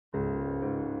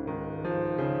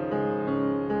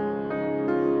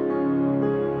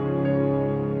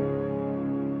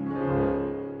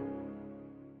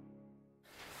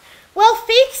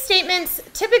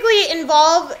typically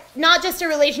involve not just a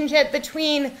relationship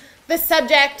between the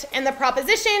subject and the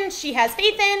proposition she has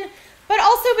faith in, but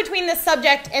also between the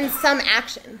subject and some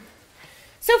action.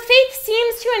 So faith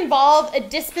seems to involve a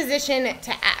disposition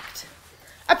to act.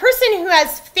 A person who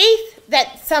has faith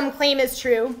that some claim is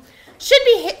true should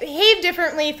behave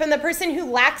differently from the person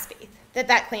who lacks faith that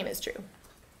that claim is true.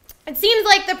 It seems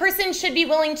like the person should be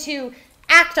willing to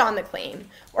act on the claim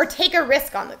or take a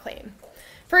risk on the claim.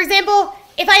 For example,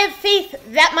 if I have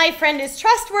faith that my friend is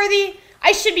trustworthy,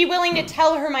 I should be willing to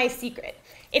tell her my secret.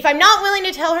 If I'm not willing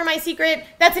to tell her my secret,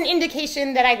 that's an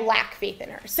indication that I lack faith in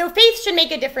her. So faith should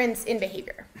make a difference in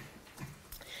behavior.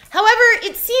 However,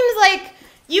 it seems like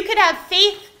you could have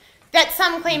faith that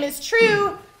some claim is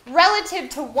true relative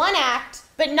to one act,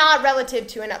 but not relative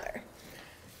to another.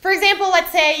 For example,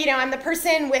 let's say, I'm the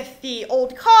person with the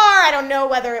old car. I don't know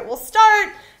whether it will start,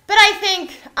 but I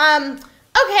think,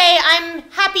 okay, I'm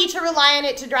happy to rely on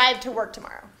it to drive to work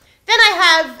tomorrow. Then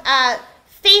I have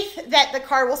faith that the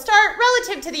car will start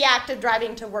relative to the act of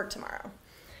driving to work tomorrow.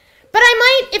 But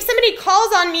I might, if somebody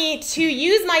calls on me to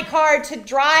use my car to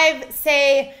drive,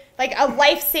 say, like a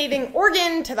life-saving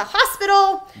organ to the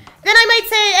hospital, then I might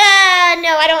say,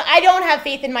 no, I don't have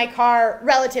faith in my car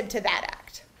relative to that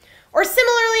act. Or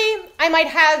similarly, I might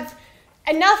have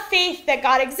enough faith that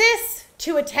God exists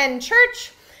to attend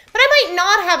church, but I might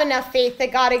not have enough faith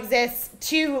that God exists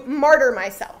to martyr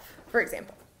myself, for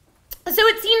example. So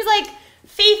it seems like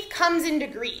faith comes in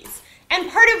degrees.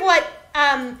 And part of what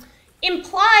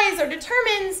implies or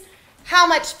determines how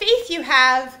much faith you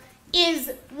have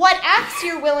is what acts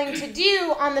you're willing to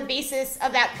do on the basis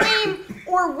of that claim,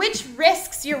 or which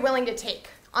risks you're willing to take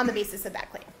on the basis of that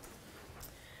claim.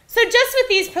 So just with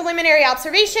these preliminary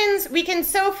observations, we can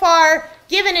so far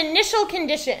give an initial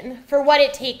condition for what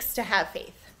it takes to have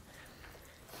faith.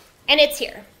 And it's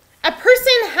here. A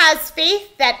person has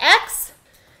faith that X,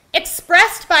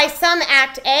 expressed by some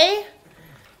act A,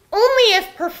 only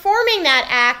if performing that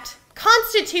act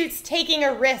constitutes taking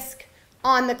a risk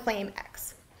on the claim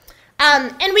X.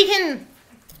 And we can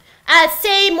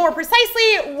say more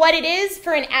precisely what it is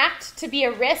for an act to be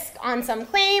a risk on some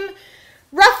claim.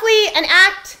 Roughly, an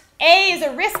act A is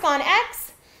a risk on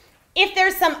X if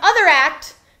there's some other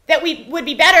act that would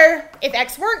be better if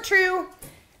X weren't true,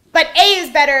 but A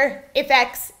is better if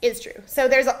X is true. So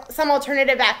there's some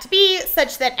alternative act B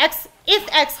such that if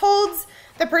X holds,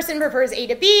 the person prefers A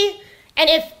to B, and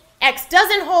if X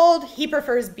doesn't hold, he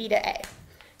prefers B to A.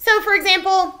 So for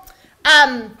example,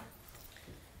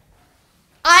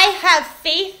 I have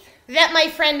faith that my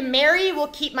friend Mary will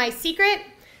keep my secret,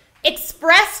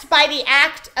 expressed by the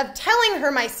act of telling her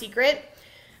my secret,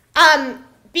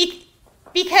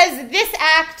 because this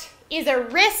act is a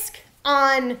risk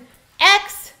on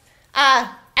X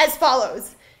as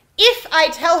follows. If I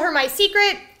tell her my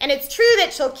secret and it's true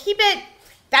that she'll keep it,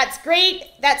 that's great.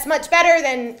 That's much better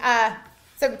than,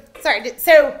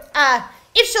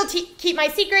 if she'll keep my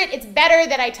secret, it's better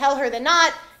that I tell her than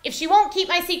not. If she won't keep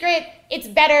my secret, it's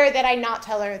better that I not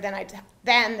tell her than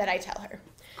that I tell her.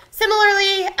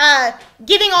 Similarly,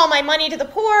 giving all my money to the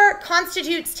poor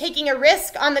constitutes taking a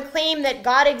risk on the claim that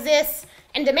God exists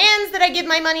and demands that I give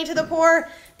my money to the poor,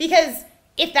 because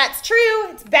if that's true,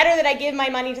 it's better that I give my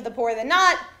money to the poor than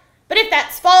not. But if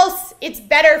that's false, it's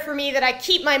better for me that I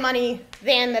keep my money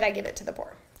than that I give it to the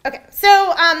poor. Okay,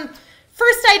 so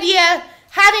first idea,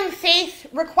 having faith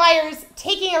requires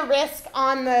taking a risk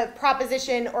on the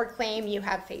proposition or claim you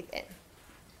have faith in.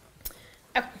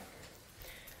 Okay.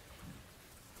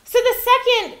 So the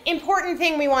second important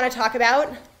thing we want to talk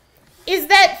about is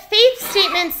that faith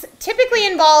statements typically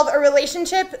involve a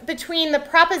relationship between the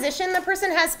proposition the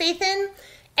person has faith in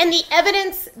and the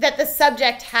evidence that the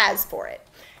subject has for it.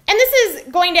 And this is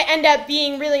going to end up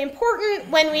being really important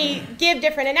when we give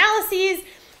different analyses.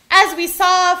 As we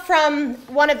saw from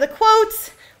one of the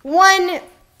quotes, one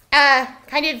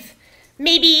kind of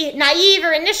maybe naive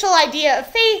or initial idea of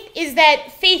faith is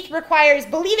that faith requires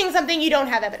believing something you don't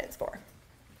have evidence for.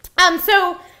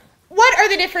 So what are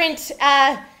the different,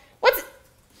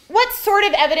 what sort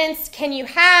of evidence can you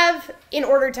have in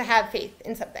order to have faith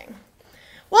in something?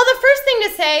 Well, the first thing to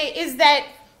say is that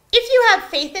if you have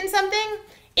faith in something,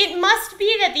 it must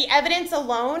be that the evidence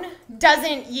alone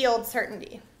doesn't yield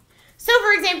certainty. So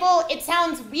for example, it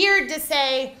sounds weird to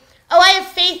say, oh, I have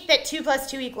faith that 2 +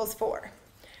 2 = 4.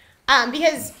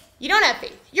 Because you don't have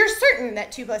faith. You're certain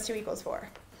that 2 + 2 = 4.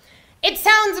 It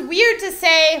sounds weird to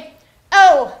say,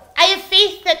 oh, I have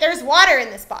faith that there's water in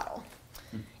this bottle.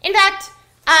 In fact,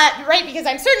 right, because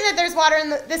I'm certain that there's water in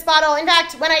this bottle. In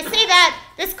fact, when I say that,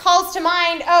 this calls to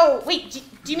mind, oh, wait,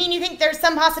 do you mean you think there's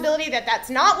some possibility that that's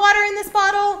not water in this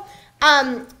bottle?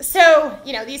 So,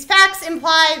 these facts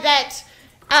imply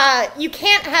that you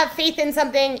can't have faith in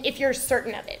something if you're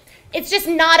certain of it. It's just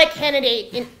not a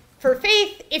candidate for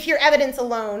faith if your evidence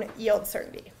alone yields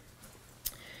certainty.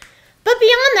 But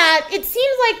beyond that, it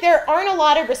seems like there aren't a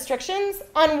lot of restrictions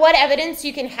on what evidence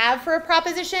you can have for a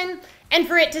proposition and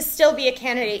for it to still be a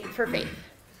candidate for faith.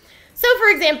 So, for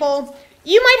example,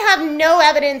 you might have no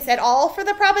evidence at all for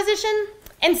the proposition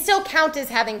and still count as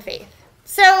having faith.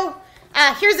 So,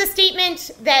 here's a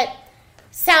statement that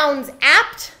sounds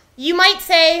apt. You might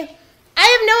say, I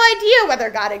have no idea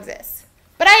whether God exists,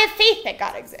 but I have faith that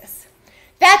God exists.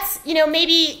 That's,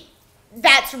 maybe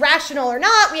that's rational or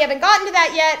not. We haven't gotten to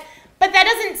that yet. But that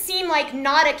doesn't seem like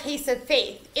not a case of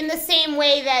faith, in the same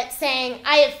way that saying,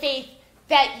 I have faith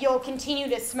that you'll continue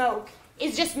to smoke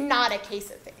is just not a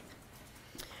case of faith.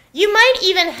 You might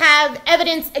even have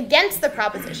evidence against the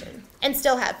proposition and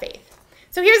still have faith.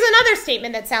 So here's another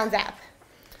statement that sounds apt.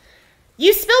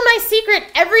 You spill my secret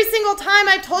every single time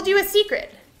I've told you a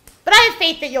secret, but I have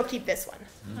faith that you'll keep this one.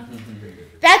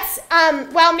 That's,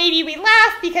 well, maybe we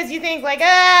laugh because you think like,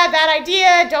 bad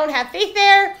idea, don't have faith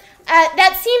there.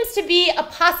 That seems to be a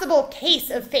possible case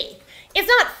of faith. It's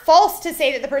not false to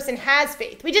say that the person has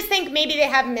faith. We just think maybe they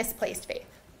have misplaced faith.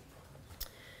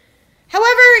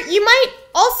 However, you might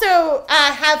also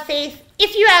have faith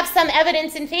if you have some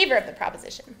evidence in favor of the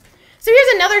proposition. So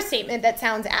here's another statement that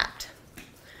sounds apt.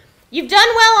 You've done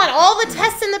well on all the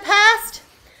tests in the past.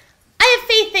 I have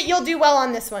faith that you'll do well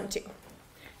on this one too.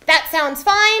 That sounds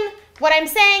fine. What I'm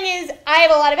saying is I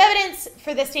have a lot of evidence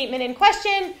for the statement in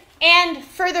question, and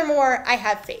furthermore, I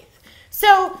have faith.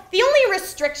 So the only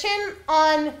restriction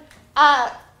on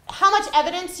how much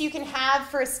evidence you can have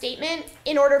for a statement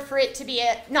in order for it to be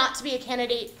not to be a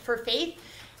candidate for faith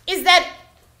is that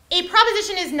a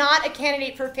proposition is not a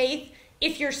candidate for faith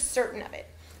if you're certain of it.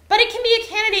 But it can be a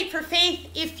candidate for faith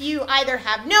if you either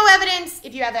have no evidence,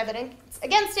 if you have evidence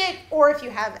against it, or if you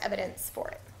have evidence for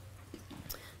it.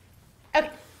 Okay.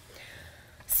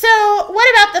 So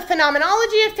what about the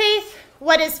phenomenology of faith?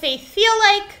 What does faith feel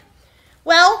like?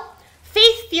 Well,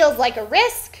 faith feels like a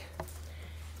risk.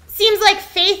 Seems like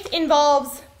faith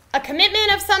involves a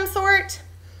commitment of some sort.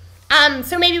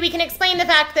 So maybe we can explain the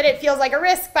fact that it feels like a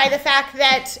risk by the fact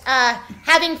that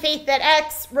having faith that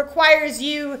X requires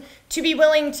you to be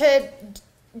willing to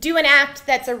do an act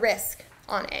that's a risk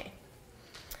on A.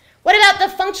 What about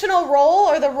the functional role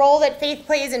or the role that faith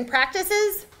plays in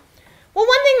practices? Well,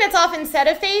 one thing that's often said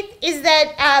of faith is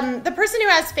that the person who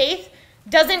has faith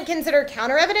doesn't consider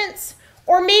counter-evidence,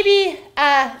 or maybe,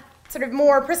 sort of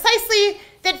more precisely,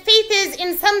 that faith is,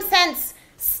 in some sense,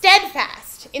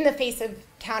 steadfast in the face of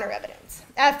counter-evidence.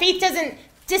 Faith doesn't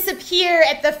disappear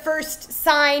at the first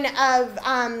sign of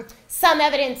some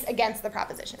evidence against the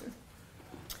proposition.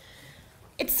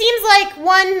 It seems like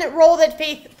one role that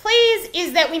faith plays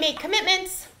is that we make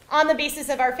commitments on the basis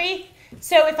of our faith.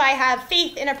 So if I have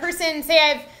faith in a person, say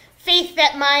I have faith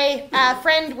that my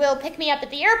friend will pick me up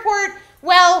at the airport,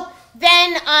 well,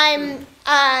 then I'm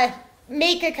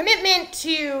make a commitment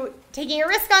to taking a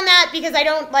risk on that because I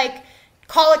don't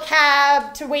call a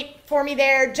cab to wait for me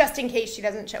there just in case she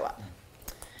doesn't show up.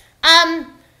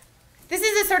 This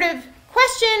is a sort of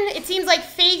question. It seems like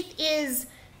faith is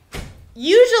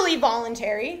usually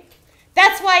voluntary.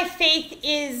 That's why faith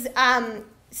is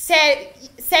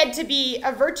said to be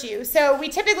a virtue. So we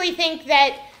typically think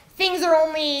that things are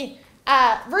only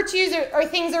virtues or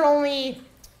things are only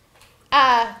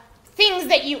things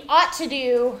that you ought to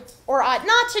do or ought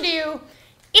not to do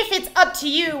if it's up to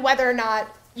you whether or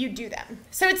not you do them.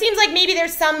 So it seems like maybe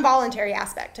there's some voluntary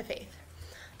aspect to faith.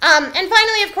 And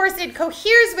finally, of course, it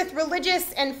coheres with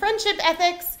religious and friendship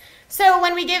ethics. So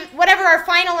when we give whatever our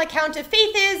final account of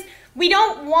faith is, we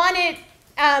don't want it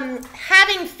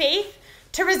having faith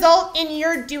to result in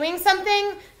your doing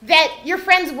something that your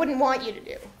friends wouldn't want you to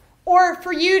do, or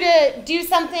for you to do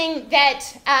something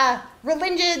that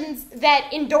religions that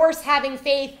endorse having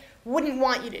faith wouldn't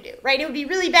want you to do, right? It would be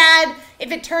really bad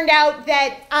if it turned out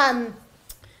that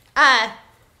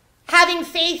having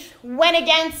faith went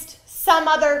against some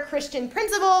other Christian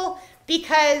principle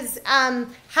because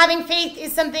having faith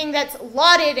is something that's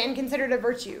lauded and considered a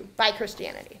virtue by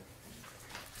Christianity.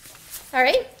 All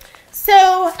right,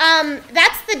 so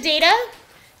that's the data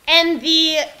and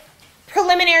the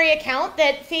preliminary account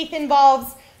that faith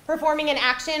involves performing an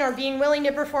action or being willing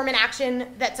to perform an action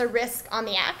that's a risk on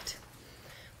the act.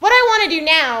 What I want to do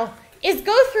now is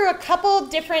go through a couple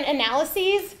different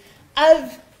analyses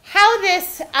of how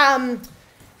this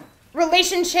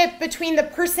relationship between the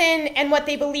person and what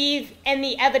they believe and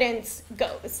the evidence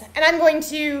goes. And I'm going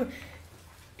to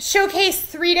showcase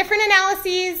 3 different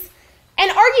analyses and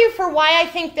argue for why I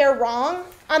think they're wrong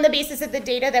on the basis of the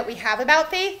data that we have about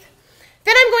faith.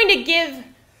 Then I'm going to give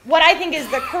what I think is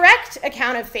the correct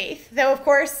account of faith, though of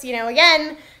course,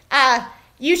 again,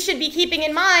 you should be keeping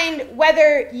in mind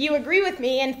whether you agree with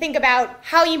me and think about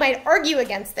how you might argue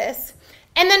against this.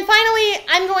 And then finally,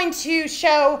 I'm going to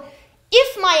show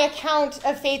if my account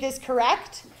of faith is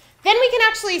correct, then we can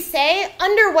actually say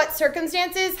under what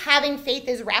circumstances having faith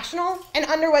is rational and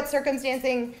under what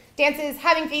circumstances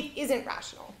having faith isn't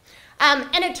rational.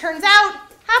 And it turns out,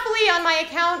 happily on my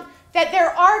account, that there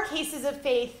are cases of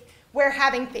faith where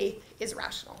having faith is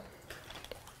rational.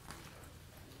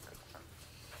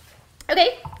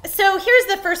 Okay, so here's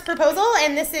the first proposal,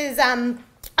 and this is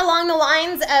along the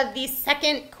lines of the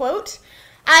second quote.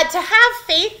 To have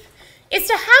faith is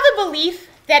to have a belief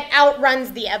that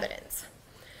outruns the evidence.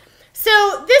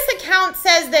 So this account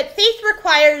says that faith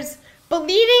requires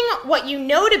believing what you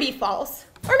know to be false,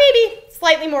 or maybe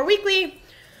slightly more weakly,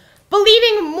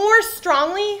 believing more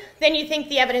strongly than you think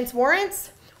the evidence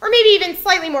warrants, or maybe even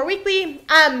slightly more weakly,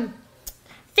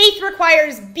 faith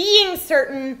requires being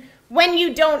certain when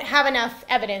you don't have enough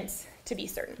evidence to be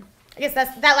certain. I guess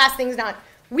that last thing's not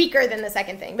weaker than the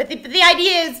second thing, but the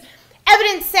idea is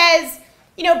evidence says,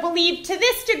 believe to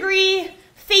this degree,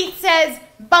 faith says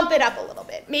bump it up a little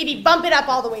bit, maybe bump it up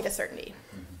all the way to certainty.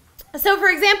 So for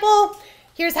example,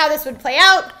 here's how this would play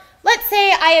out. Let's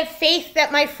say I have faith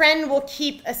that my friend will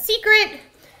keep a secret,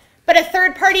 but a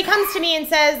third party comes to me and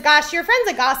says, gosh, your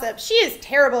friend's a gossip. She is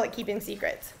terrible at keeping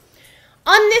secrets.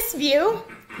 On this view,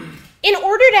 in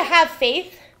order to have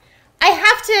faith, I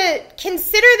have to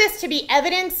consider this to be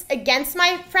evidence against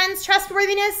my friend's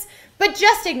trustworthiness, but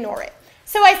just ignore it.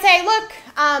 So I say, look,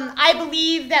 I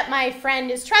believe that my friend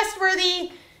is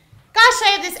trustworthy. Gosh,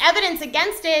 I have this evidence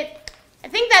against it. I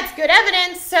think that's good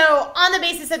evidence, so on the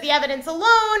basis of the evidence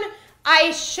alone,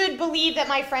 I should believe that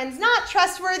my friend's not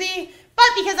trustworthy, but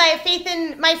because I have faith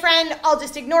in my friend, I'll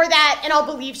just ignore that and I'll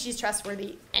believe she's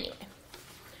trustworthy anyway.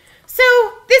 So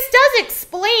this does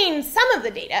explain some of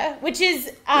the data, which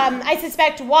is, I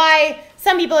suspect, why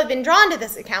some people have been drawn to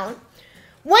this account.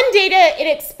 One data it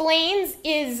explains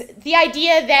is the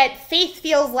idea that faith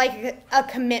feels like a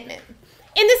commitment.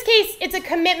 In this case, it's a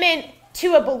commitment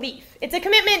to a belief. It's a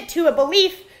commitment to a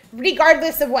belief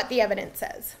regardless of what the evidence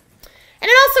says. And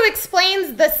it also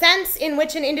explains the sense in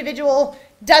which an individual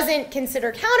doesn't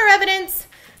consider counter-evidence.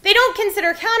 They don't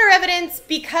consider counter-evidence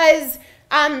because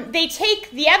they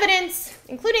take the evidence,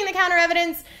 including the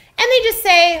counter-evidence, and they just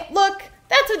say, look,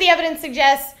 that's what the evidence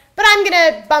suggests, but I'm going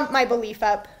to bump my belief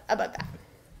up above that.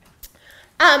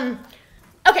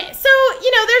 Okay, so,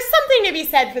 there's something to be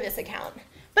said for this account,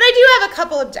 but I do have a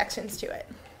couple objections to it.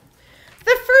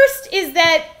 The first is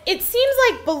that it seems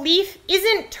like belief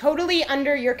isn't totally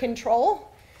under your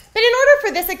control, but in order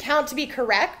for this account to be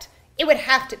correct, it would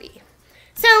have to be.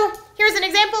 So here's an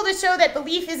example to show that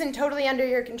belief isn't totally under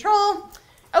your control.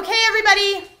 Okay,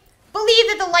 everybody, believe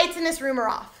that the lights in this room are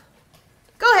off.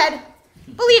 Go ahead,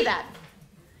 believe that.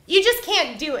 You just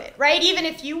can't do it, right? Even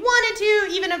if you wanted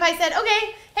to, even if I said,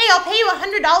 okay, hey, I'll pay you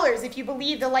 $100 if you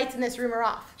believe the lights in this room are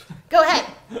off. Go ahead.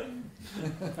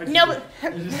 No,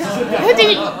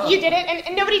 you did it,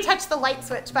 and nobody touched the light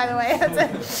switch, by the way.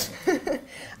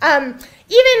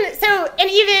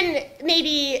 Even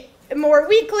maybe more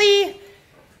weakly,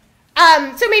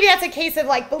 so maybe that's a case of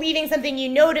like believing something you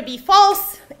know to be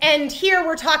false, and here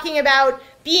we're talking about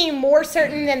being more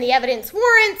certain than the evidence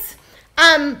warrants.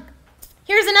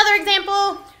 Here's another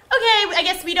example. Okay, I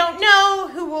guess we don't know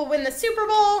who will win the Super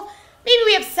Bowl. Maybe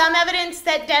we have some evidence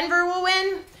that Denver will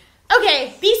win.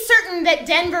 Okay, be certain that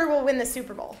Denver will win the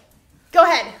Super Bowl. Go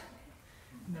ahead.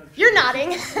 You're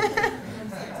nodding.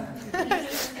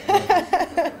 Nice.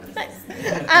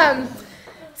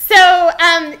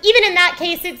 Even in that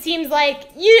case, it seems like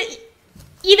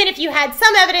even if you had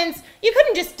some evidence, you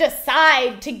couldn't just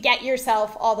decide to get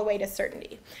yourself all the way to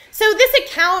certainty. So this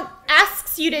account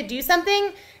asks you to do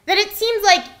something that it seems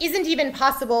like isn't even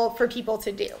possible for people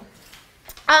to do.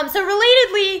 So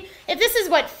relatedly, if this is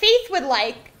what faith would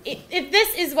like, if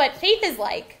this is what faith is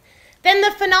like, then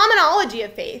the phenomenology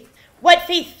of faith, what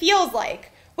faith feels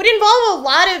like, would involve a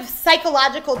lot of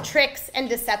psychological tricks and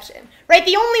deception, right?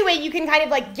 The only way you can kind of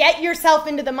like get yourself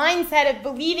into the mindset of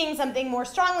believing something more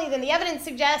strongly than the evidence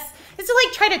suggests is to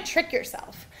like try to trick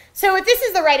yourself. So if this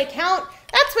is the right account,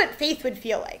 that's what faith would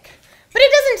feel like. But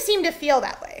it doesn't seem to feel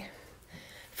that way.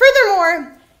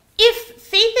 Furthermore, if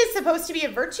faith is supposed to be a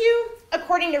virtue,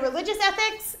 according to religious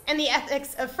ethics and the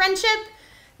ethics of friendship,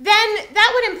 then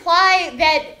that would imply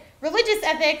that religious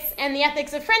ethics and the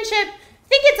ethics of friendship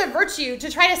think it's a virtue to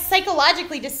try to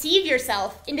psychologically deceive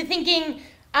yourself into thinking,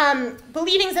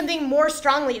 believing something more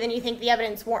strongly than you think the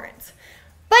evidence warrants.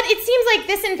 But it seems like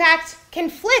this, in fact,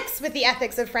 conflicts with the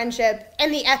ethics of friendship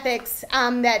and the ethics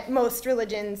that most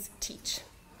religions teach.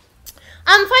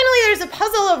 Finally, there's a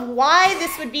puzzle of why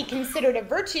this would be considered a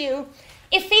virtue.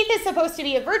 If faith is supposed to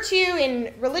be a virtue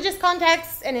in religious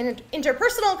contexts and in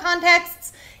interpersonal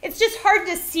contexts, it's just hard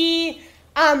to see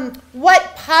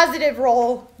what positive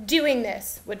role doing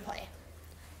this would play.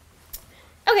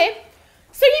 Okay,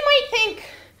 so you might think,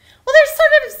 well, there's sort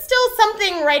of still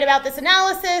something right about this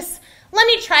analysis. Let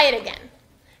me try it again.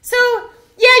 So,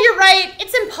 yeah, you're right.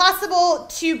 It's impossible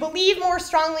to believe more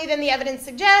strongly than the evidence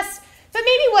suggests, but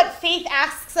maybe what faith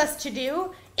asks us to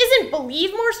do isn't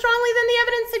believe more strongly than the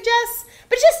evidence suggests,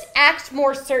 but just act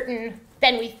more certain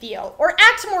than we feel, or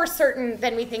act more certain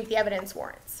than we think the evidence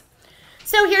warrants.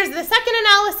 So here's the second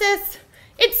analysis.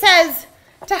 It says,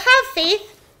 to have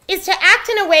faith is to act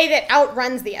in a way that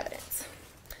outruns the evidence.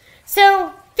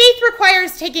 So faith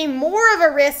requires taking more of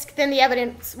a risk than the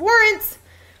evidence warrants,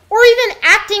 or even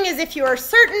acting as if you are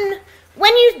certain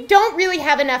when you don't really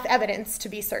have enough evidence to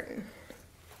be certain.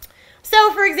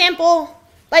 So, for example,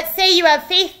 let's say you have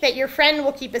faith that your friend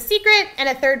will keep a secret, and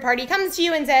a third party comes to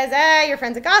you and says, your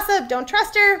friend's a gossip, don't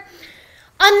trust her.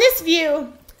 On this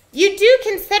view, you do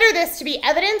consider this to be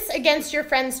evidence against your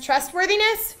friend's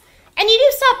trustworthiness, and you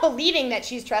do stop believing that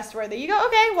she's trustworthy. You go,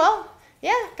 okay, well,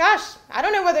 yeah, gosh, I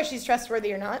don't know whether she's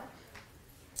trustworthy or not.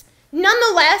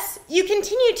 Nonetheless, you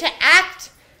continue to act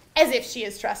as if she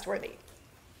is trustworthy.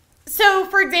 So,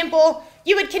 for example,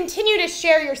 you would continue to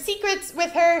share your secrets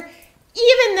with her,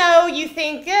 even though you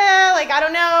think, I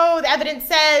don't know, the evidence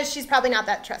says she's probably not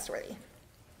that trustworthy.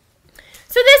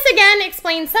 So this, again,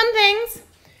 explains some things.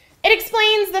 It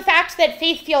explains the fact that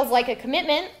faith feels like a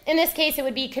commitment. In this case, it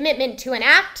would be commitment to an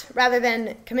act rather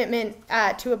than commitment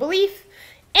to a belief.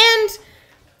 And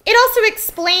it also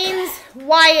explains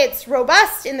why it's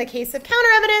robust in the case of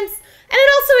counter-evidence. And it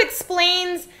also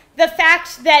explains the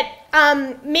fact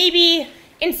that maybe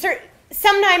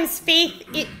sometimes faith,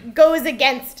 it goes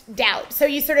against doubt. So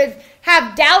you sort of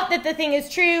have doubt that the thing is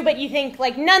true, but you think,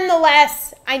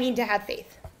 nonetheless, I need to have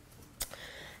faith.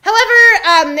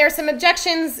 However, there are some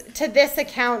objections to this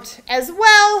account as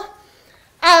well.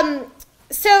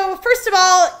 So first of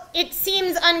all, it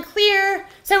seems unclear.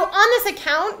 So on this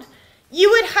account, you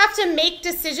would have to make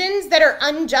decisions that are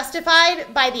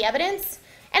unjustified by the evidence.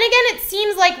 And again, it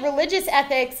seems like religious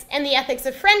ethics and the ethics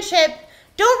of friendship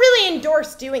don't really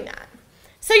endorse doing that.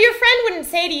 So your friend wouldn't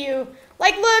say to you,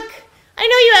 look, I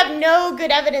know you have no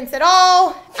good evidence at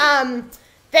all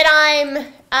that I'm,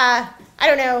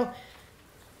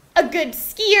 a good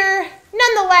skier.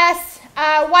 Nonetheless,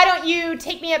 why don't you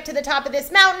take me up to the top of this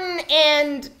mountain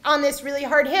and on this really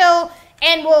hard hill,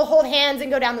 and we'll hold hands and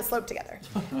go down the slope together.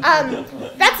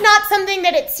 That's not something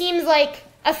that it seems like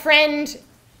a friend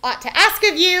ought to ask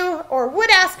of you or would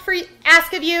ask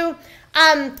of you.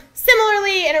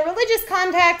 Similarly, in a religious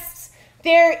context,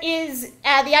 there is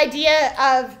the idea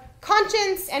of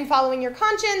conscience and following your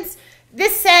conscience.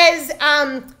 This says,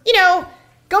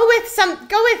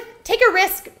 take a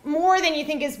risk more than you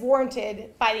think is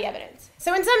warranted by the evidence.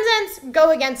 So in some sense, go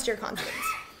against your conscience.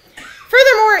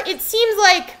 Furthermore, it seems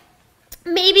like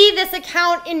maybe this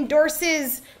account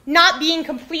endorses not being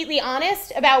completely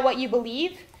honest about what you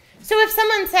believe. So if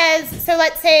someone says, so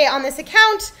let's say on this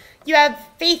account, you have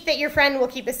faith that your friend will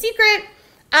keep a secret,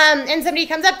 and somebody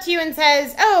comes up to you and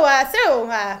says,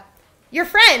 your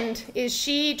friend, is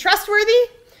she trustworthy?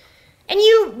 And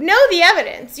you know the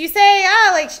evidence. You say,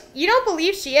 you don't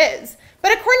believe she is.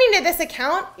 But according to this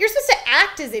account, you're supposed to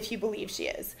act as if you believe she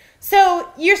is. So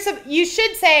you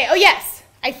should say, oh yes,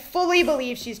 I fully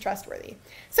believe she's trustworthy.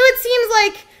 So it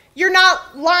seems like you're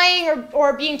not lying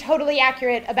or being totally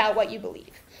accurate about what you believe.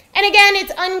 And again,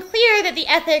 it's unclear that the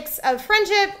ethics of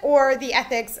friendship or the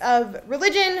ethics of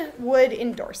religion would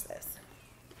endorse this.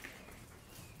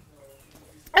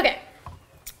 Okay,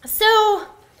 so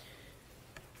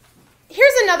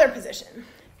here's another position.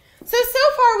 So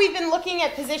far we've been looking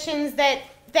at positions that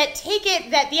take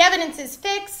it that the evidence is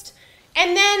fixed,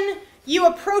 and then you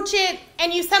approach it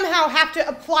and you somehow have to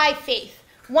apply faith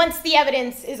once the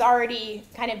evidence is already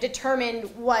kind of determined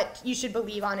what you should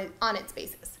believe on its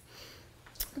basis.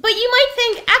 But you might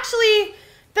think, actually,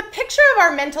 the picture of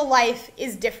our mental life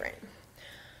is different.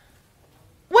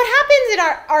 What happens in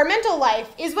our mental life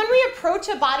is when we approach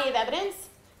a body of evidence,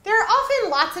 there are often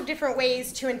lots of different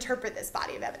ways to interpret this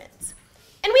body of evidence.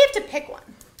 And we have to pick one.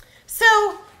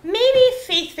 So maybe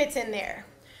faith fits in there.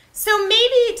 So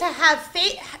maybe to have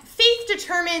faith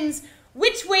determines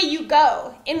which way you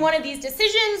go in one of these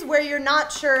decisions where you're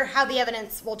not sure how the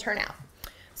evidence will turn out.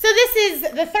 So this is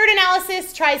the third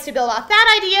analysis, tries to build off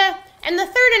that idea, and the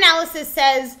third analysis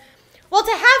says, well,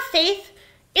 to have faith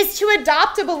is to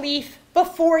adopt a belief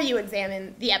before you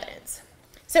examine the evidence.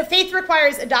 So faith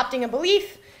requires adopting a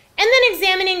belief and then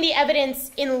examining the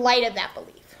evidence in light of that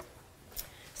belief.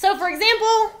 So for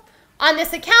example, on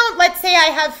this account, let's say I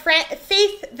have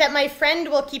faith that my friend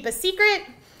will keep a secret,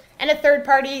 and a third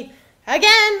party,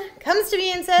 again, comes to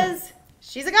me and says,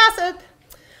 she's a gossip.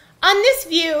 On this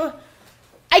view,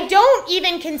 I don't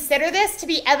even consider this to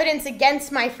be evidence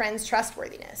against my friend's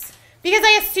trustworthiness, because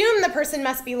I assume the person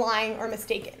must be lying or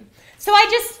mistaken. So I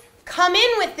just come in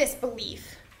with this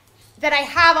belief that I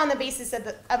have on the basis of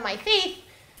my faith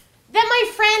that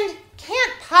my friend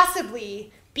can't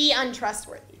possibly be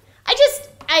untrustworthy.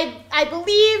 I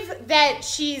believe that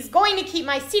she's going to keep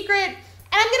my secret, and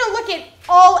I'm going to look at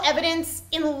all evidence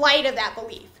in light of that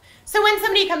belief. So when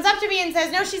somebody comes up to me and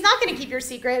says, no, she's not going to keep your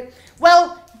secret,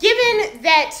 well, given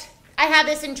that I have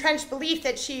this entrenched belief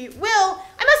that she will,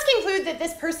 I must conclude that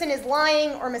this person is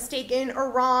lying or mistaken or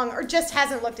wrong or just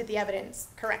hasn't looked at the evidence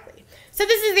correctly. So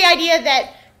this is the idea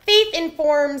that faith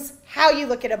informs how you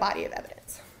look at a body of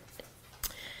evidence.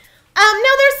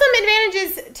 Now there's some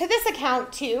advantages to this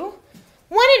account too.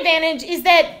 One advantage is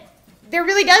that there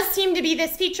really does seem to be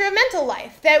this feature of mental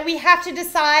life, that we have to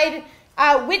decide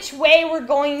which way we're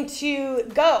going to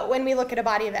go when we look at a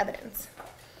body of evidence.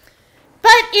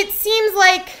 But it seems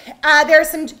like there are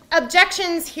some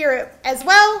objections here as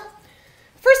well.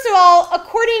 First of all,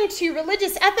 according to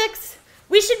religious ethics,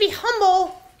 we should be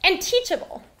humble and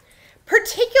teachable,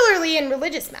 particularly in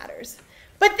religious matters.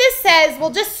 But this says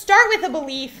we'll just start with a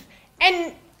belief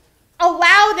and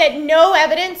allow that no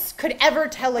evidence could ever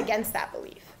tell against that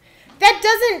belief. That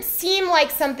doesn't seem like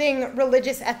something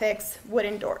religious ethics would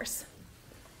endorse.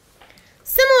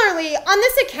 Similarly, on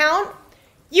this account,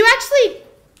 you actually,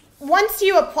 once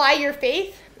you apply your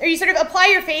faith, or you sort of apply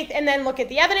your faith and then look at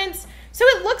the evidence, so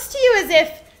it looks to you as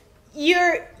if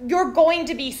you're going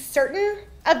to be certain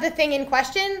of the thing in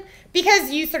question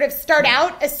because you sort of start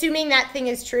out assuming that thing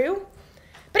is true.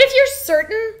 But if you're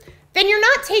certain, then you're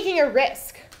not taking a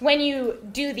risk when you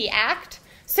do the act.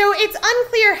 So it's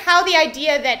unclear how the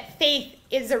idea that faith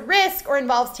is a risk or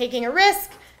involves taking a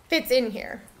risk fits in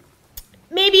here.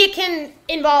 Maybe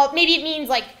it means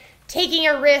like taking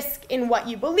a risk in what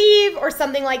you believe or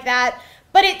something like that.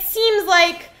 But it seems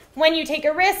like when you take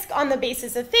a risk on the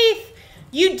basis of faith,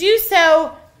 you do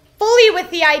so fully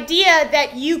with the idea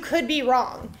that you could be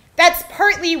wrong. That's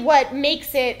partly what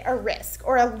makes it a risk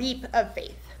or a leap of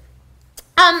faith.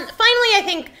 Finally, I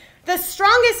think the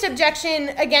strongest objection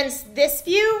against this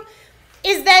view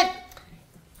is that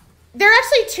there are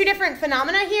actually two different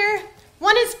phenomena here.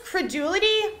 One is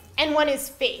credulity and one is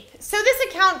faith. So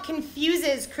this account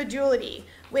confuses credulity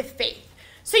with faith.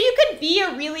 So you could be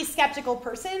a really skeptical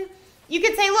person. You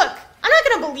could say, look, I'm not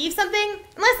going to believe something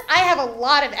unless I have a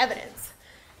lot of evidence.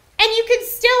 And you could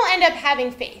still end up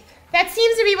having faith. That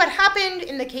seems to be what happened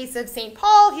in the case of St.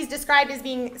 Paul. He's described as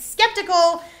being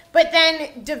skeptical, but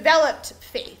then developed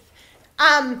faith.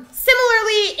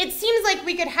 Similarly, it seems like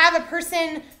we could have a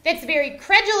person that's very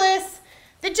credulous,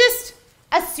 that just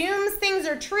assumes things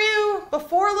are true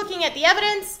before looking at the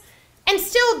evidence, and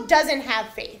still doesn't have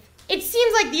faith. It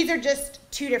seems like these are just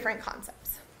two different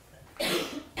concepts.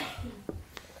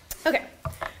 Okay,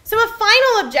 so a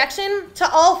final objection to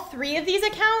all three of these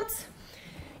accounts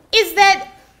is that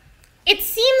it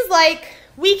seems like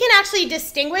we can actually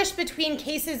distinguish between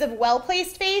cases of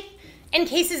well-placed faith and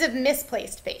cases of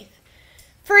misplaced faith.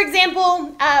 For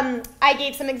example, I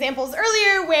gave some examples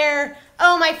earlier where,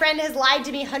 oh, my friend has lied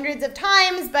to me hundreds of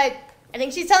times, but I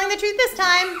think she's telling the truth this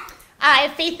time. I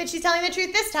have faith that she's telling the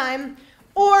truth this time.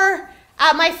 Or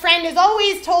my friend has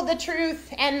always told the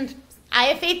truth, and I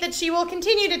have faith that she will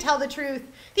continue to tell the truth.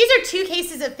 These are two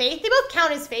cases of faith. They both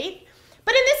count as faith.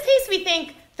 But in this case, we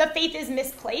think the faith is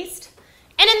misplaced.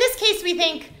 And in this case, we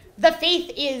think the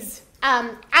faith is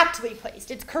aptly placed.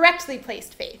 It's correctly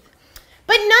placed faith.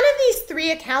 But none of these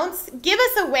three accounts give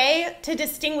us a way to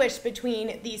distinguish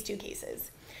between these two cases.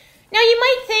 Now you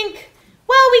might think,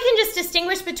 well, we can just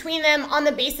distinguish between them on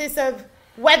the basis of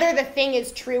whether the thing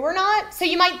is true or not. So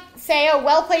you might say, oh,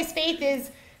 well-placed faith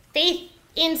is faith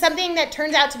in something that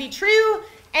turns out to be true,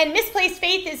 and misplaced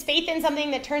faith is faith in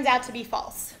something that turns out to be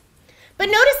false. But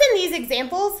notice in these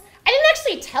examples, I didn't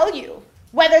actually tell you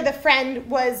whether the friend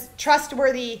was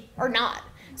trustworthy or not.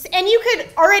 And you could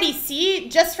already see,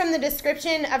 just from the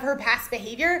description of her past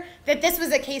behavior, that this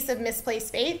was a case of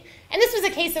misplaced faith, and this was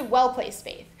a case of well-placed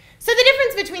faith. So the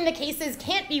difference between the cases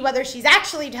can't be whether she's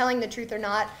actually telling the truth or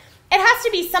not. It has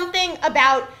to be something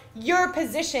about your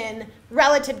position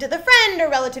relative to the friend or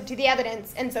relative to the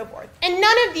evidence and so forth. And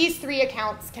none of these three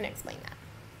accounts can explain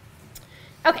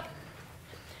that. Okay.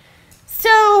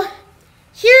 So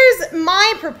here's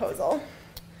my proposal.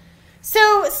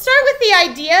 So start with the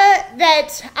idea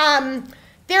that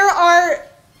there are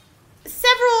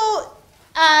several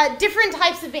different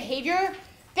types of behavior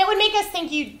that would make us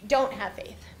think you don't have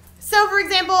faith. So for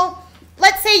example,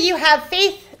 let's say you have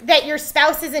faith that your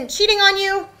spouse isn't cheating on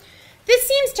you. This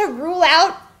seems to rule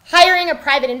out hiring a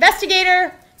private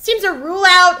investigator, seems to rule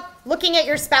out looking at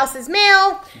your spouse's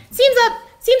mail,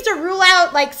 seems to rule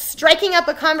out like striking up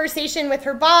a conversation with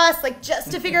her boss, like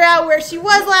just to figure out where she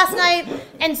was last night,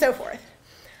 and so forth.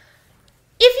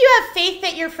 If you have faith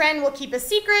that your friend will keep a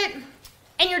secret,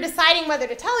 and you're deciding whether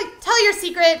to tell your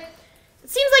secret, it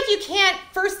seems like you can't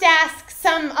first ask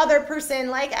some other person,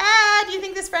 like, do you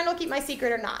think this friend will keep my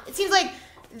secret or not? It seems like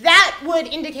that would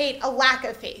indicate a lack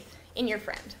of faith in your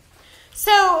friend.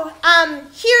 So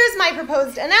here's my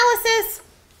proposed analysis.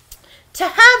 To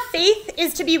have faith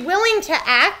is to be willing to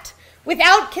act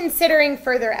without considering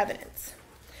further evidence.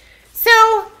 So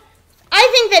I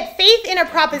think that faith in a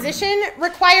proposition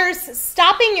requires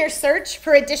stopping your search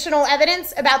for additional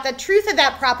evidence about the truth of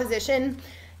that proposition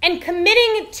and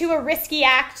committing to a risky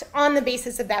act on the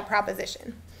basis of that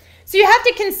proposition. So you have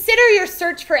to consider your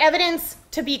search for evidence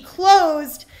to be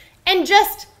closed and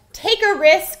just take a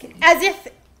risk as if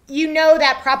you know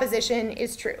that proposition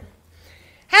is true.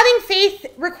 Having faith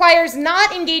requires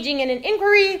not engaging in an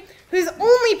inquiry whose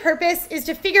only purpose is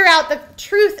to figure out the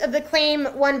truth of the claim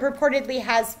one purportedly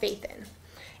has faith in.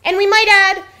 And we might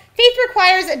add, faith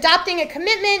requires adopting a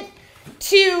commitment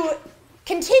to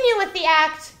continue with the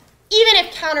act even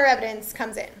if counter evidence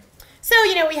comes in. So,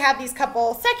 we have these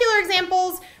couple secular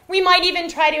examples. We might even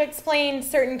try to explain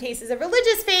certain cases of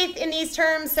religious faith in these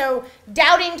terms. So,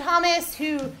 doubting Thomas,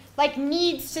 who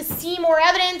needs to see more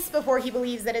evidence before he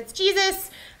believes that it's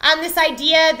Jesus. This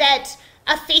idea that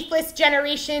a faithless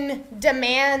generation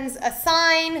demands a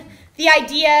sign. The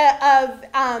idea of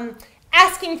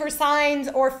asking for signs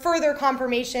or further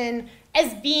confirmation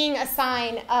as being a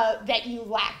sign that you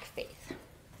lack faith.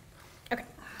 Okay.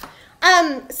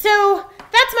 So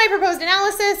that's my proposed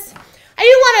analysis. I do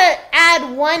want to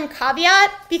add one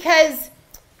caveat because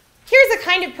here's a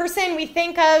kind of person we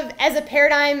think of as a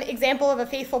paradigm example of a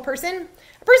faithful person.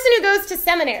 A person who goes to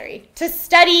seminary to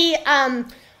study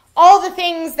all the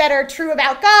things that are true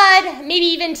about God, maybe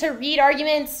even to read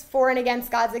arguments for and against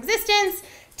God's existence,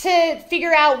 to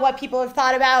figure out what people have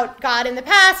thought about God in the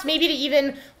past, maybe to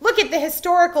even look at the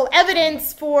historical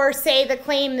evidence for, say, the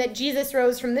claim that Jesus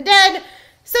rose from the dead,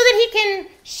 so that he can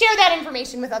share that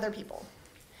information with other people.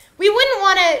 We wouldn't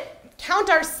want to count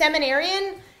our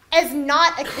seminarian as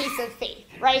not a case of faith,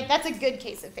 right? That's a good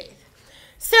case of faith.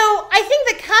 So I think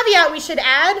the caveat we should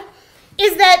add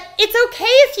is that it's okay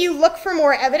if you look for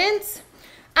more evidence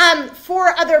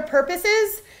for other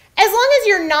purposes, as long as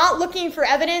you're not looking for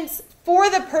evidence for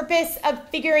the purpose of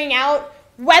figuring out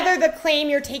whether the claim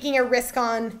you're taking a risk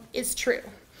on is true.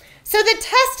 So the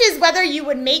test is whether you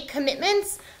would make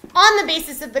commitments on the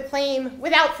basis of the claim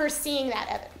without first seeing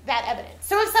that evidence.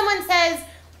 So if someone says,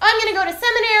 I'm going to go to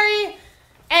seminary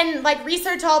and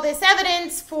research all this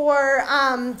evidence for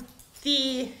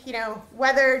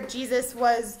whether Jesus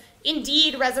was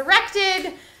indeed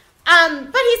resurrected,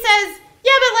 but he says,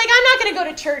 yeah, but I'm not going to go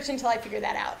to church until I figure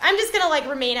that out. I'm just going to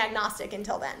remain agnostic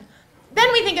until then.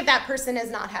 Then we think of that person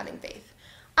as not having faith.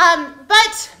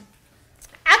 But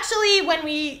actually, when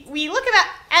we look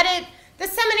at it, the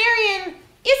seminarian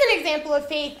is an example of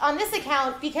faith on this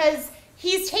account because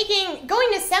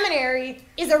going to seminary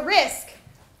is a risk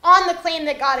on the claim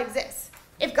that God exists.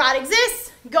 If God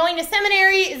exists, going to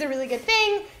seminary is a really good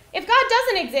thing. If God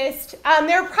doesn't exist,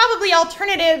 there are probably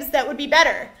alternatives that would be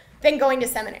better than going to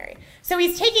seminary. So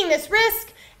he's taking this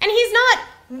risk, and he's not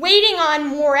waiting on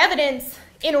more evidence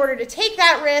in order to take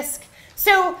that risk.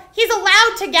 So he's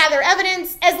allowed to gather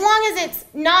evidence as long as it's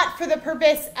not for the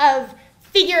purpose of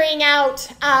figuring out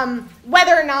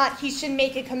whether or not he should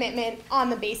make a commitment on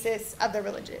the basis of the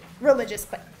religious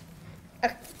claim.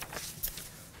 Okay.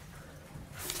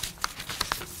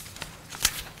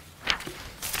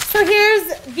 So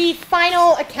here's the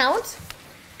final account.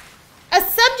 A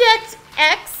subject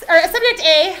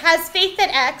A has faith that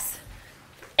X,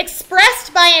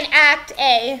 expressed by an act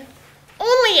A,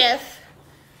 only if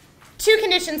two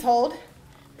conditions hold: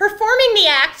 performing the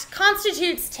act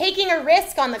constitutes taking a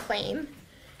risk on the claim,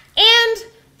 and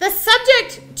the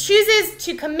subject chooses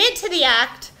to commit to the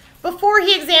act before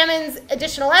he examines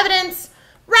additional evidence,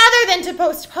 rather than to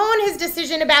postpone his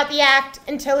decision about the act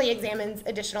until he examines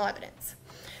additional evidence.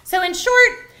 So in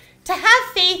short, to have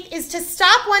faith is to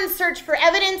stop one's search for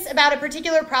evidence about a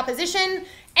particular proposition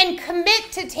and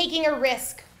commit to taking a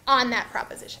risk on that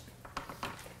proposition.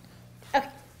 Okay,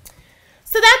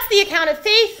 so that's the account of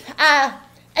faith.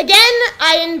 Again,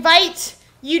 I invite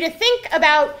you to think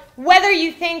about whether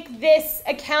you think this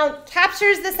account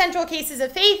captures the central cases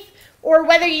of faith or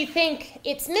whether you think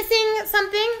it's missing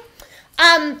something.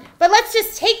 But let's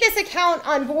just take this account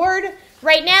on board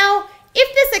right now.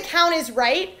 If this account is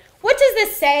right, what does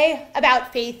this say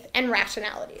about faith and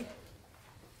rationality?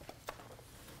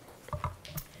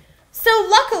 So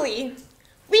luckily,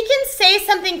 we can say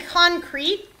something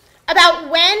concrete about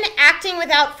when acting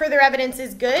without further evidence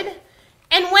is good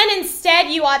and when instead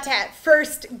you ought to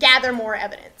first gather more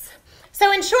evidence.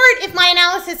 So in short, if my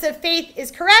analysis of faith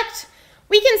is correct,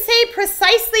 we can say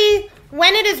precisely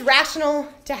when it is rational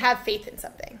to have faith in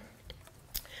something.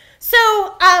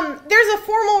 So there's a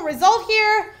formal result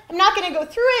here. I'm not going to go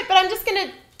through it, but I'm just going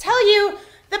to tell you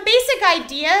the basic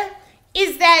idea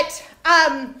is that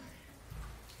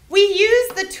we use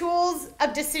the tools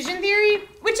of decision theory,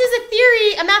 which is a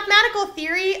theory, a mathematical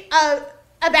theory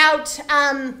about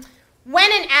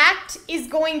when an act is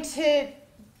going to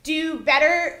do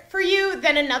better for you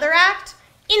than another act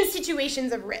in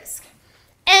situations of risk.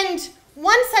 And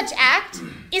one such act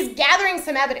is gathering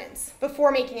some evidence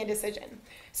before making a decision.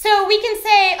 So we can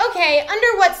say, okay,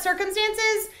 under what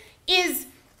circumstances is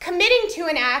committing to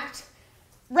an act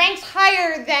ranked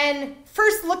higher than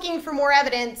first looking for more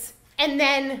evidence and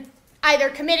then either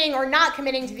committing or not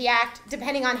committing to the act,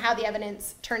 depending on how the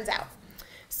evidence turns out.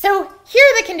 So here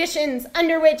are the conditions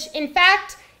under which, in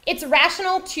fact, it's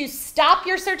rational to stop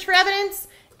your search for evidence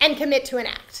and commit to an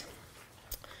act.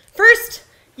 First,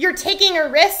 you're taking a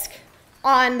risk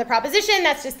on the proposition.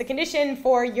 That's just the condition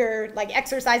for your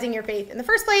exercising your faith in the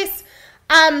first place.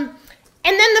 And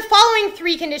then the following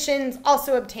three conditions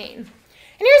also obtain. And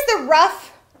here's the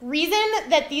rough reason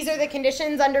that these are the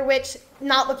conditions under which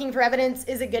not looking for evidence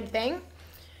is a good thing.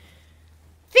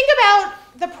 Think about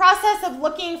the process of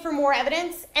looking for more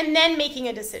evidence and then making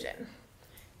a decision.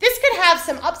 This could have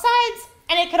some upsides,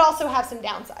 and it could also have some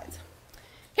downsides.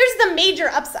 Here's the major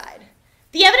upside.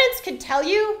 The evidence could tell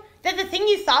you that the thing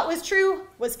you thought was true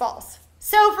was false.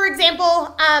 So, for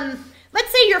example,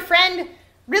 let's say your friend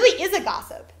really is a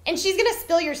gossip, and she's going to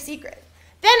spill your secret.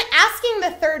 Then asking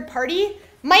the third party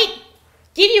might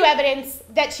give you evidence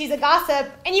that she's a gossip,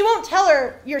 and you won't tell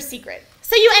her your secret.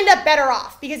 So you end up better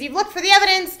off because you've looked for the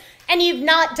evidence and you've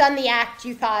not done the act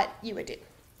you thought you would do.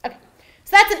 Okay,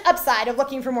 so that's an upside of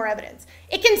looking for more evidence.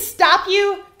 It can stop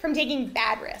you from taking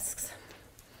bad risks.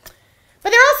 But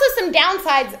there are also some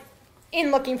downsides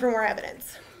in looking for more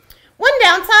evidence. One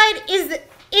downside is that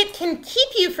it can keep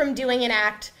you from doing an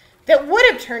act that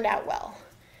would have turned out well.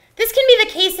 This can be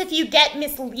the case if you get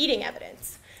misleading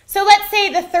evidence. So let's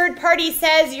say the third party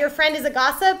says your friend is a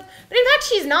gossip, but in fact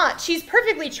she's not. She's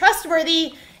perfectly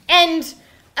trustworthy,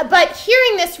 but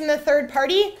hearing this from the third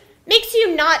party makes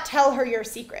you not tell her your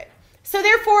secret. So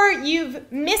therefore, you've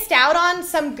missed out on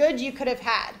some good you could have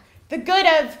had. The good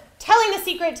of telling the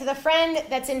secret to the friend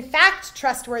that's in fact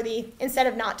trustworthy instead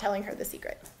of not telling her the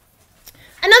secret.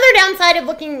 Another downside of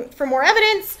looking for more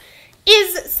evidence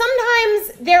is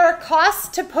sometimes there are costs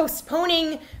to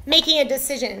postponing making a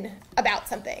decision about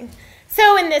something.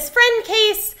 So in this friend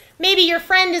case, maybe your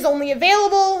friend is only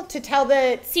available to tell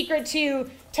the secret to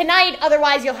tonight,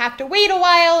 otherwise you'll have to wait a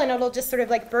while and it'll just sort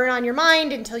of burn on your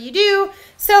mind until you do.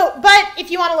 But if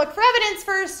you want to look for evidence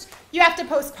first, you have to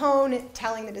postpone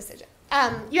telling the decision.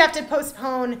 You have to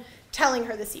postpone telling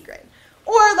her the secret.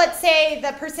 Or let's say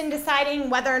the person deciding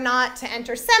whether or not to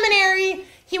enter seminary,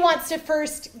 he wants to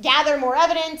first gather more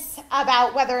evidence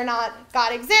about whether or not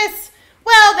God exists.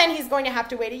 Well, then he's going to have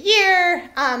to wait a year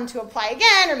to apply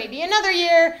again, or maybe another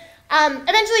year.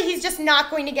 Eventually, he's just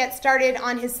not going to get started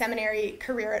on his seminary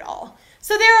career at all.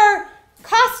 So there are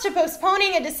costs to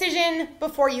postponing a decision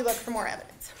before you look for more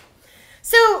evidence.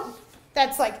 So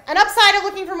that's an upside of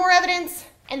looking for more evidence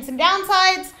and some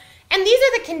downsides. And these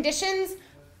are the conditions,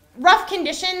 rough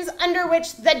conditions, under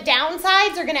which the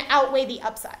downsides are going to outweigh the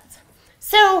upsides.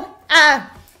 So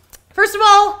first of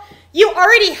all, you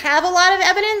already have a lot of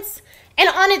evidence, and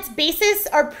on its basis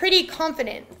are pretty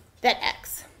confident that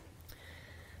X.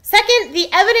 Second, the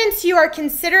evidence you are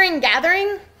considering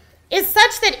gathering is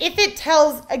such that if it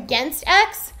tells against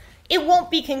X, it won't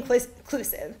be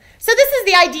conclusive. So this is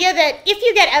the idea that if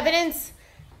you get evidence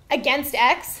against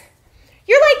X,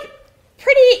 you're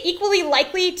pretty equally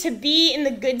likely to be in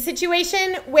the good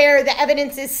situation where the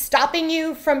evidence is stopping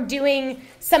you from doing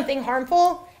something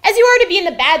harmful, as you are to be in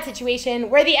the bad situation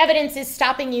where the evidence is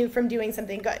stopping you from doing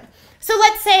something good. So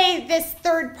let's say this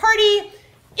third party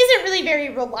isn't really very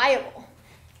reliable.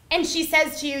 And she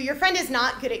says to you, your friend is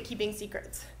not good at keeping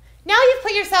secrets. Now you've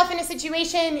put yourself in a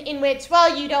situation in which,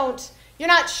 well, you're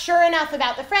not sure enough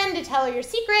about the friend to tell her your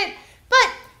secret,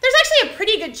 but there's actually a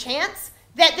pretty good chance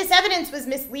that this evidence was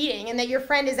misleading and that your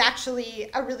friend is actually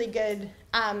a really good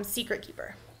secret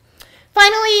keeper.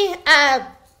 Finally,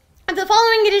 if the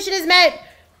following condition is met,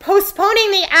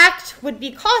 postponing the act would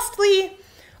be costly,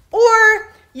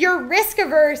 or you're risk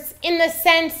averse in the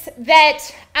sense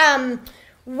that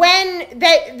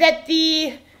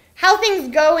how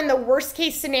things go in the worst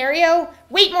case scenario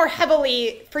weight more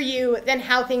heavily for you than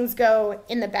how things go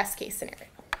in the best case scenario.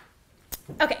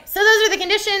 Okay, so those are the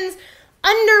conditions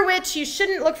under which you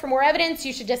shouldn't look for more evidence,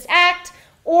 you should just act,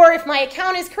 or if my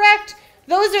account is correct,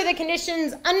 those are the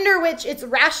conditions under which it's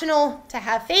rational to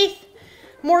have faith.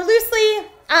 More loosely,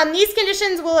 these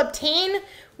conditions will obtain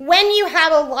when you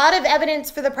have a lot of evidence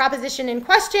for the proposition in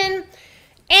question,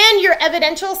 and your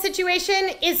evidential situation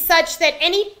is such that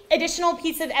any additional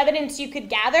piece of evidence you could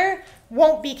gather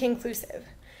won't be conclusive.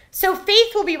 So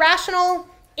faith will be rational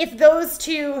if those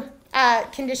two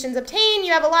conditions obtain,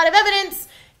 you have a lot of evidence,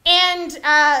 and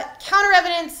counter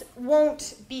evidence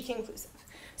won't be conclusive.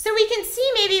 So we can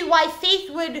see maybe why faith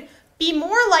would be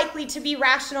more likely to be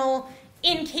rational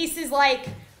in cases like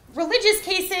religious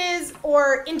cases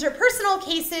or interpersonal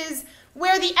cases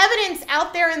where the evidence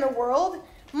out there in the world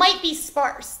might be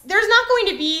sparse. There's not going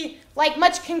to be like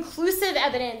much conclusive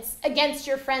evidence against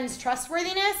your friend's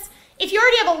trustworthiness. If you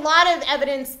already have a lot of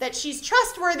evidence that she's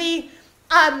trustworthy,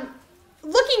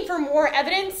 looking for more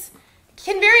evidence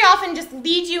can very often just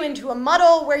lead you into a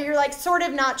muddle where you're like sort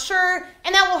of not sure,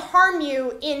 and that will harm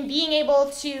you in being able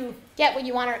to get what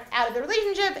you want out of the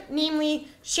relationship, namely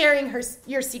sharing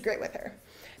your secret with her.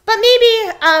 But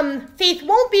maybe faith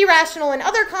won't be rational in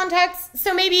other contexts,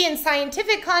 so maybe in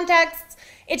scientific contexts,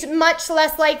 it's much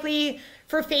less likely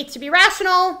for faith to be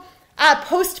rational.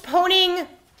 Postponing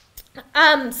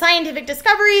scientific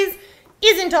discoveries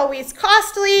isn't always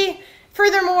costly.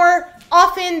 Furthermore,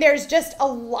 often there's just a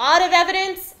lot of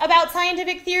evidence about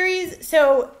scientific theories,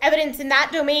 so evidence in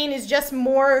that domain is just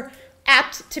more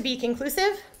apt to be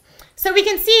conclusive. So we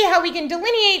can see how we can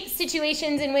delineate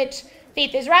situations in which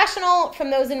faith is rational from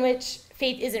those in which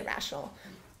faith isn't rational.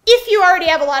 If you already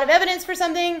have a lot of evidence for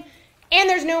something and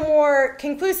there's no more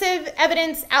conclusive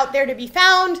evidence out there to be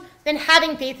found, then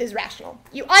having faith is rational.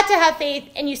 You ought to have faith,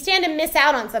 and you stand to miss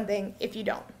out on something if you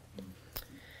don't.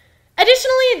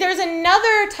 Additionally, there's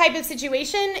another type of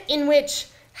situation in which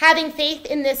having faith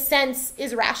in this sense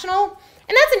is rational,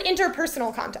 and that's an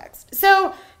interpersonal context.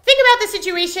 So think about the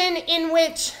situation in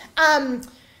which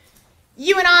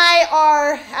you and I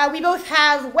are, we both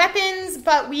have weapons,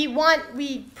 but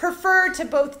we prefer to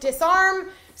both disarm.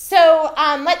 So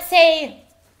let's say,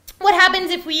 what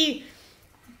happens if we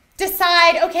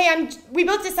decide, we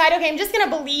both decide, I'm just going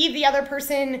to believe the other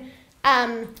person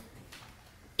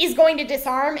is going to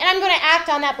disarm, and I'm going to act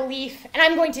on that belief, and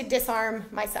I'm going to disarm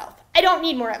myself. I don't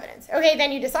need more evidence. Okay,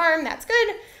 then you disarm, that's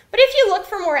good. But if you look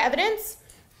for more evidence,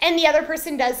 and the other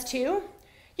person does too,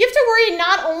 you have to worry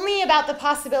not only about the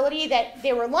possibility that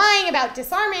they were lying about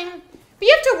disarming, but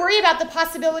you have to worry about the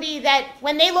possibility that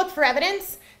when they look for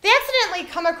evidence, they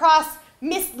accidentally come across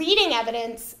misleading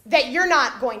evidence that you're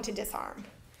not going to disarm.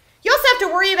 You also have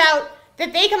to worry about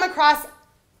that they come across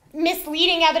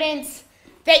misleading evidence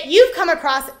that you've come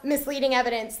across misleading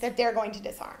evidence that they're going to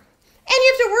disarm. And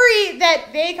you have to worry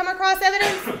that they come across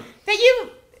evidence that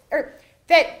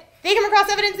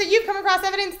you've come across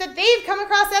evidence that they've come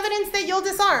across evidence that you'll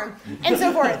disarm, and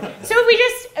so forth. So if we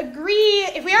just agree,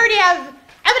 if we already have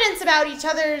evidence about each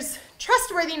other's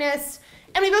trustworthiness,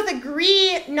 and we both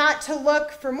agree not to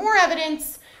look for more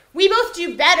evidence, we both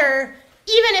do better,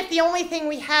 even if the only thing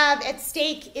we have at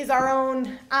stake is our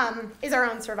own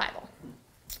survival.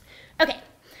 Okay,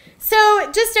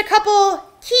 so just a couple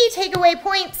key takeaway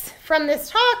points from this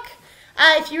talk.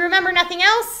 If you remember nothing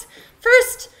else,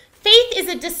 first, faith is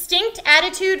a distinct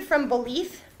attitude from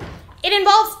belief. It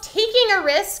involves taking a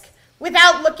risk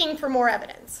without looking for more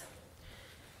evidence.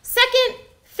 Second,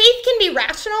 faith can be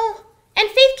rational, and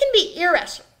faith can be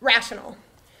irrational.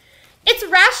 Its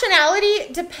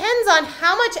rationality depends on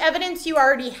how much evidence you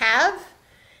already have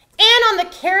and on the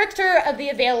character of the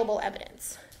available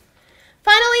evidence.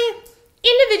 Finally,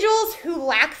 individuals who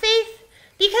lack faith,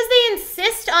 because they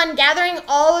insist on gathering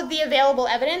all of the available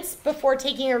evidence before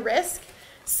taking a risk,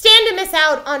 stand to miss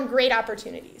out on great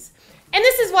opportunities. And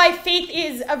this is why faith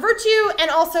is a virtue, and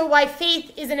also why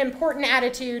faith is an important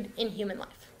attitude in human life.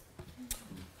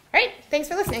 All right, thanks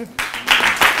for listening.